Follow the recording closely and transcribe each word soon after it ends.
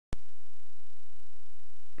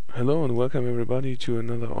Hello and welcome everybody to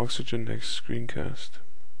another Oxygen.Next Screencast.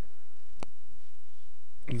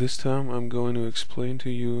 This time I'm going to explain to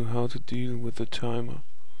you how to deal with the timer.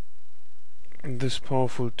 This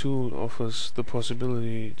powerful tool offers the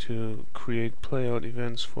possibility to create playout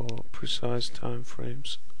events for precise time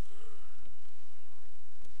frames.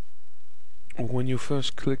 When you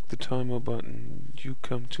first click the timer button, you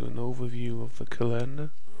come to an overview of the calendar.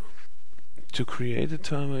 To create a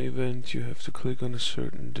timer event, you have to click on a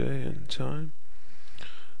certain day and time,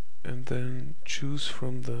 and then choose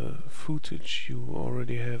from the footage you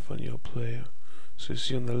already have on your player. So you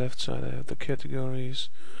see on the left side I have the categories.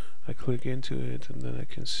 I click into it and then I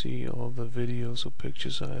can see all the videos or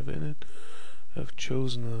pictures I have in it. I've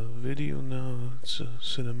chosen a video now, it's a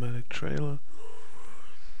cinematic trailer,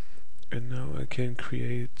 and now I can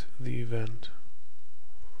create the event.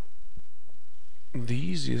 The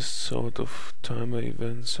easiest sort of timer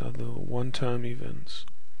events are the one-time events,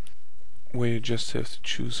 where you just have to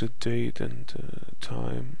choose a date and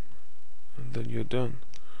time, and then you're done.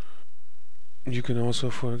 You can also,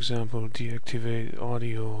 for example, deactivate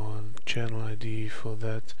audio or channel ID for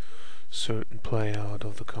that certain playout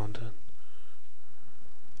of the content.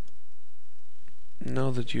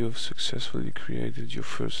 Now that you have successfully created your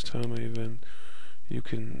first timer event, you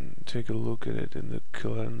can take a look at it in the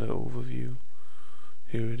calendar overview.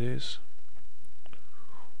 Here it is.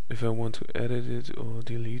 If I want to edit it or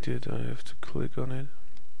delete it, I have to click on it.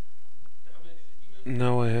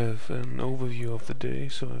 Now I have an overview of the day,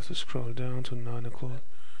 so I have to scroll down to 9 o'clock,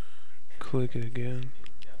 click it again,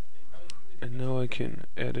 and now I can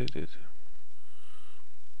edit it.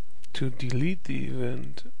 To delete the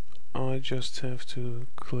event, I just have to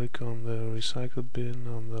click on the recycle bin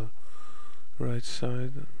on the right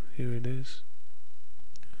side. Here it is.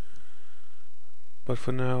 But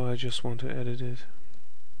for now I just want to edit it.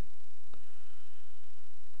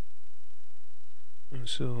 And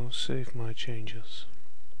so save my changes.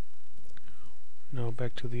 Now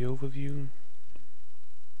back to the overview.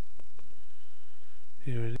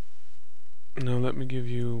 Here it is. Now let me give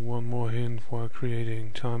you one more hint while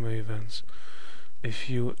creating timer events.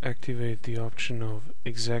 If you activate the option of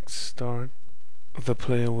exact start, the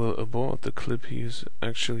player will abort the clip he is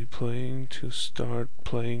actually playing to start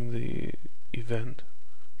playing the event.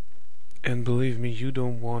 And believe me, you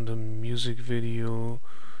don't want a music video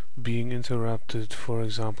being interrupted, for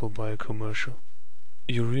example, by a commercial.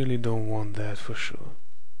 You really don't want that for sure.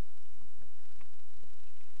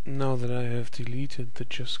 Now that I have deleted the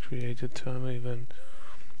just created timer event,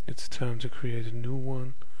 it's time to create a new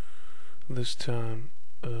one. This time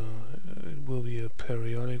it will be a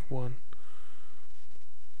periodic one.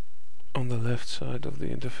 On the left side of the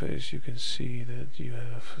interface you can see that you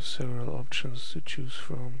have several options to choose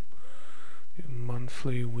from: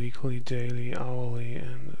 monthly, weekly, daily, hourly,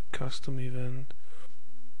 and a custom event.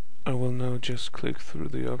 I will now just click through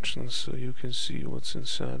the options so you can see what's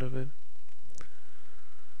inside of it.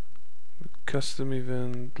 The custom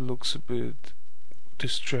event looks a bit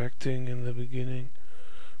distracting in the beginning,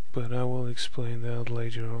 but I will explain that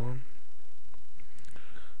later on.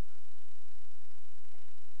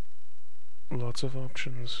 Lots of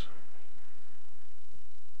options.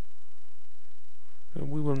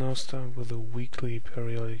 And we will now start with a weekly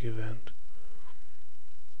periodic event.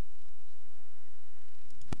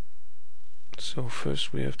 So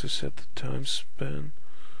first we have to set the time span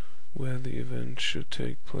where the event should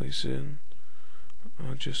take place in.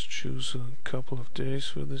 I'll just choose a couple of days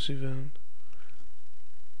for this event.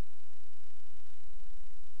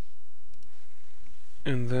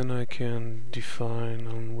 And then I can define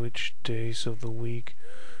on which days of the week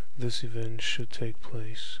this event should take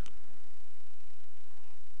place.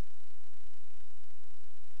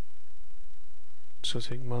 So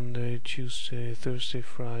take Monday, Tuesday, Thursday,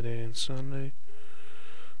 Friday and Sunday,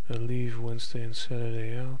 and leave Wednesday and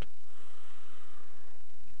Saturday out.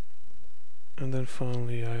 And then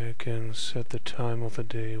finally I can set the time of the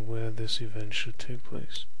day where this event should take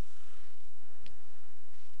place.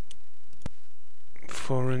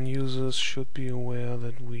 Foreign users should be aware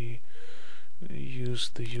that we use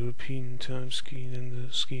the European time scheme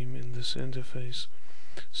in this interface,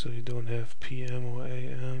 so you don't have PM or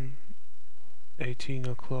AM. 18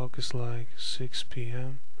 o'clock is like 6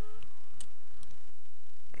 PM.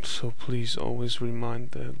 So please always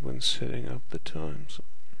remind that when setting up the times.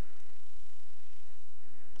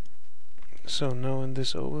 So now in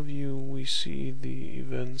this overview we see the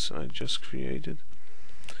events I just created.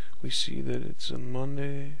 We see that it's on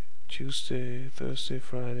Monday, Tuesday, Thursday,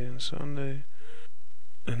 Friday and Sunday.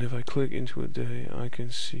 And if I click into a day, I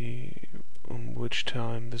can see on which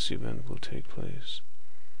time this event will take place.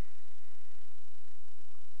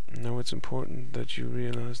 Now it's important that you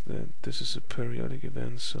realize that this is a periodic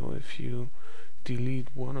event, so if you delete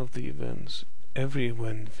one of the events, every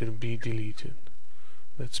event will be deleted.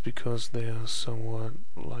 That's because they are somewhat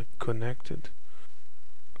like connected.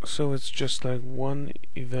 So it's just like one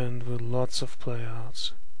event with lots of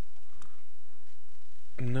playouts.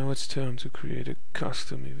 Now it's time to create a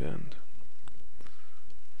custom event.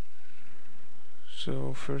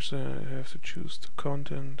 So first I have to choose the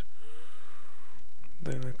content,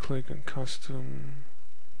 then I click on custom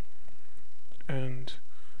and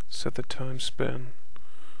set the time span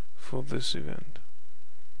for this event.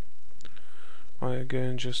 I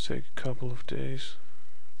again just take a couple of days.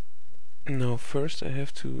 Now first I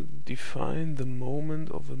have to define the moment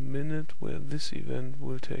of a minute where this event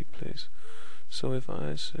will take place. So if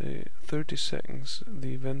I say 30 seconds,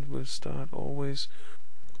 the event will start always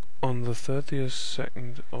on the 30th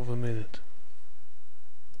second of a minute.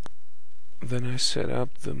 Then I set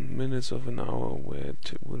up the minutes of an hour where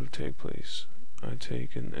it will take place. I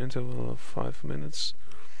take an interval of 5 minutes,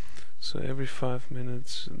 so every 5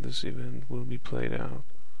 minutes this event will be played out.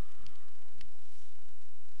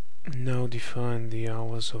 Now define the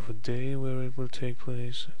hours of a day where it will take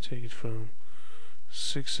place. I take it from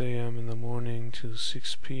 6 AM in the morning to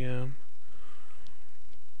 6 PM.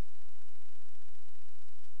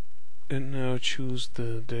 And now choose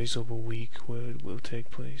the days of a week where it will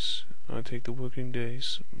take place. I take the working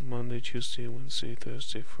days, Monday, Tuesday, Wednesday,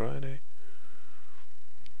 Thursday, Friday.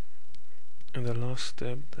 And the last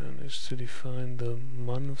step then is to define the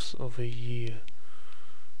months of a year.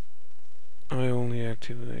 I only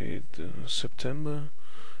activate September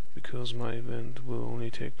because my event will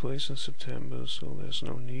only take place in September, so there's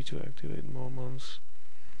no need to activate more months.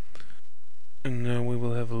 And now we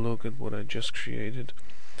will have a look at what I just created.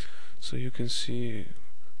 So you can see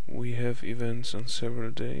we have events on several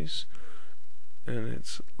days, and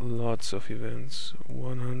it's lots of events,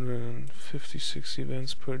 156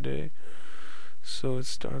 events per day. So it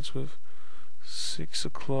starts with 6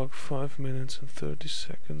 o'clock 5 minutes and 30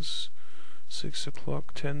 seconds, 6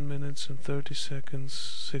 o'clock 10 minutes and 30 seconds,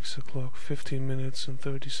 6 o'clock 15 minutes and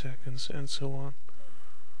 30 seconds, and so on.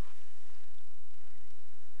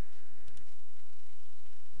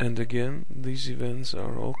 And again, these events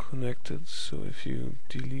are all connected, so if you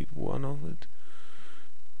delete one of it,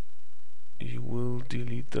 you will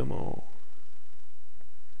delete them all.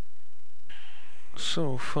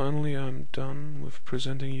 So finally I'm done with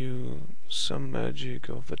presenting you some magic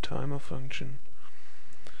of the timer function.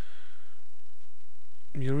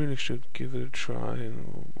 You really should give it a try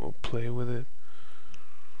or play with it.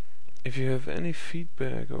 If you have any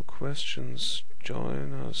feedback or questions,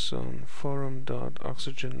 join us on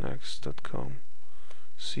forum.oxygen.next.com.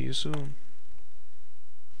 See you soon.